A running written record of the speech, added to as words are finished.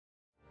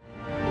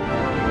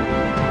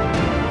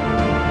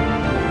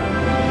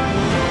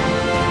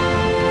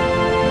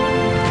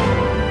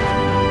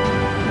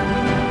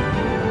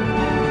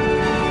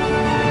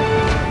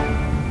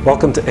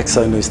Welcome to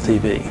EXO News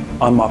TV.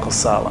 I'm Michael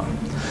Sala.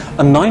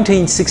 A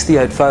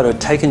 1968 photo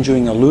taken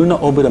during a Lunar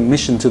Orbiter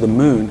mission to the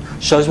Moon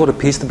shows what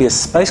appears to be a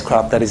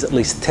spacecraft that is at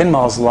least 10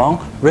 miles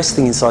long,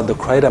 resting inside the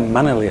crater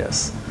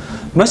Manlius.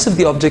 Most of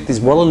the object is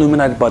well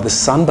illuminated by the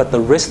Sun, but the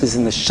rest is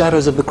in the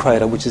shadows of the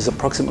crater, which is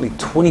approximately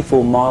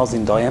 24 miles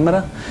in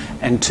diameter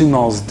and 2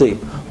 miles deep.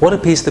 What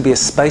appears to be a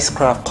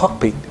spacecraft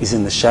cockpit is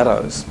in the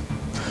shadows.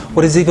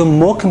 What is even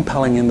more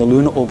compelling in the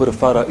Lunar Orbiter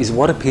photo is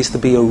what appears to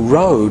be a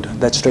road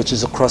that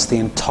stretches across the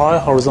entire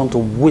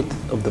horizontal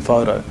width of the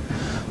photo.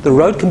 The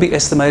road can be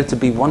estimated to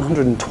be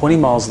 120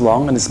 miles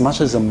long and as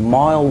much as a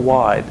mile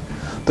wide.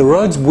 The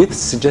road's width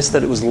suggests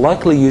that it was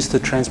likely used to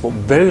transport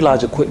very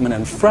large equipment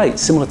and freight,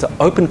 similar to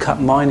open-cut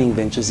mining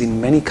ventures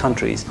in many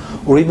countries,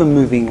 or even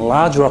moving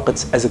large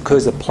rockets as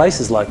occurs at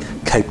places like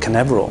Cape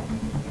Canaveral.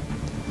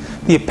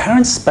 The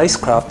apparent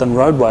spacecraft and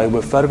roadway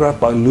were photographed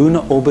by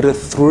Lunar Orbiter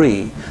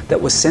 3 that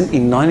was sent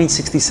in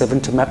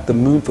 1967 to map the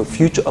Moon for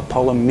future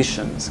Apollo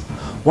missions.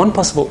 One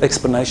possible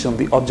explanation of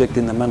the object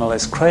in the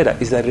Manlius crater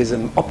is that it is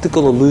an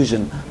optical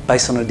illusion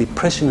based on a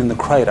depression in the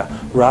crater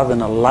rather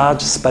than a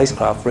large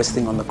spacecraft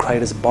resting on the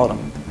crater's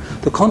bottom.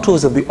 The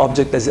contours of the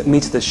object as it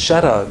meets the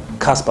shadow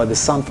cast by the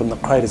Sun from the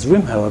crater's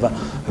rim, however,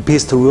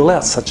 appears to rule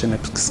out such an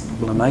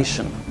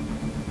explanation.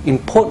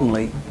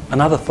 Importantly,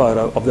 another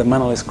photo of the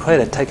Manlius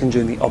crater taken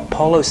during the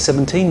Apollo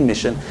 17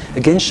 mission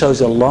again shows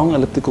a long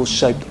elliptical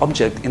shaped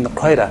object in the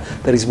crater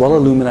that is well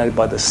illuminated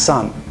by the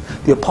Sun.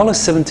 The Apollo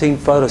 17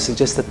 photo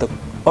suggests that the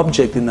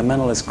object in the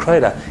Manlius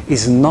crater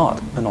is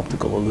not an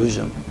optical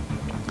illusion.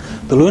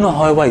 The lunar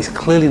highway is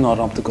clearly not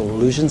an optical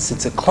illusion,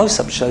 since a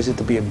close-up shows it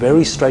to be a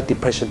very straight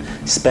depression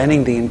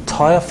spanning the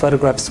entire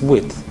photograph's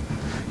width.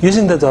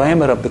 Using the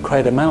diameter of the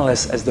crater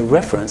Manlius as the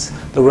reference,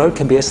 the road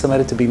can be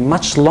estimated to be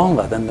much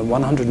longer than the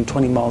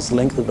 120 miles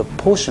length of the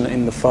portion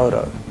in the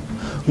photo.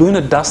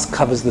 Lunar dust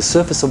covers the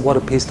surface of what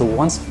appears to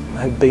once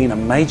have been a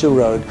major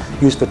road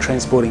used for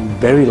transporting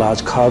very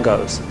large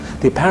cargoes.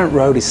 The apparent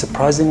road is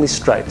surprisingly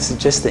straight,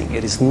 suggesting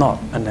it is not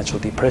a natural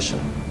depression.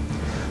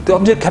 The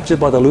object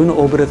captured by the Lunar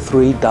Orbiter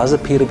 3 does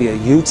appear to be a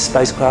huge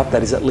spacecraft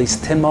that is at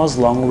least 10 miles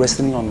long,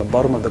 resting on the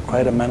bottom of the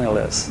crater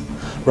Manlius,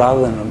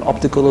 rather than an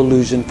optical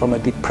illusion from a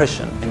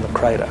depression in the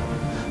crater.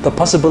 The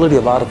possibility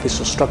of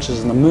artificial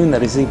structures on the Moon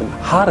that is even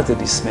harder to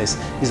dismiss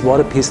is what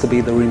appears to be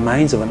the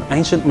remains of an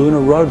ancient lunar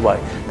roadway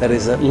that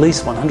is at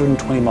least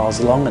 120 miles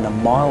long and a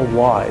mile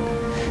wide.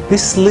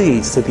 This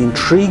leads to the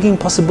intriguing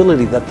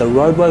possibility that the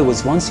roadway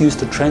was once used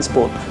to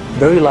transport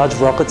very large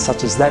rockets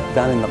such as that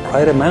found in the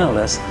crater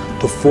Manlius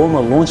to former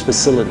launch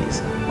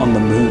facilities on the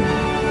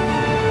Moon.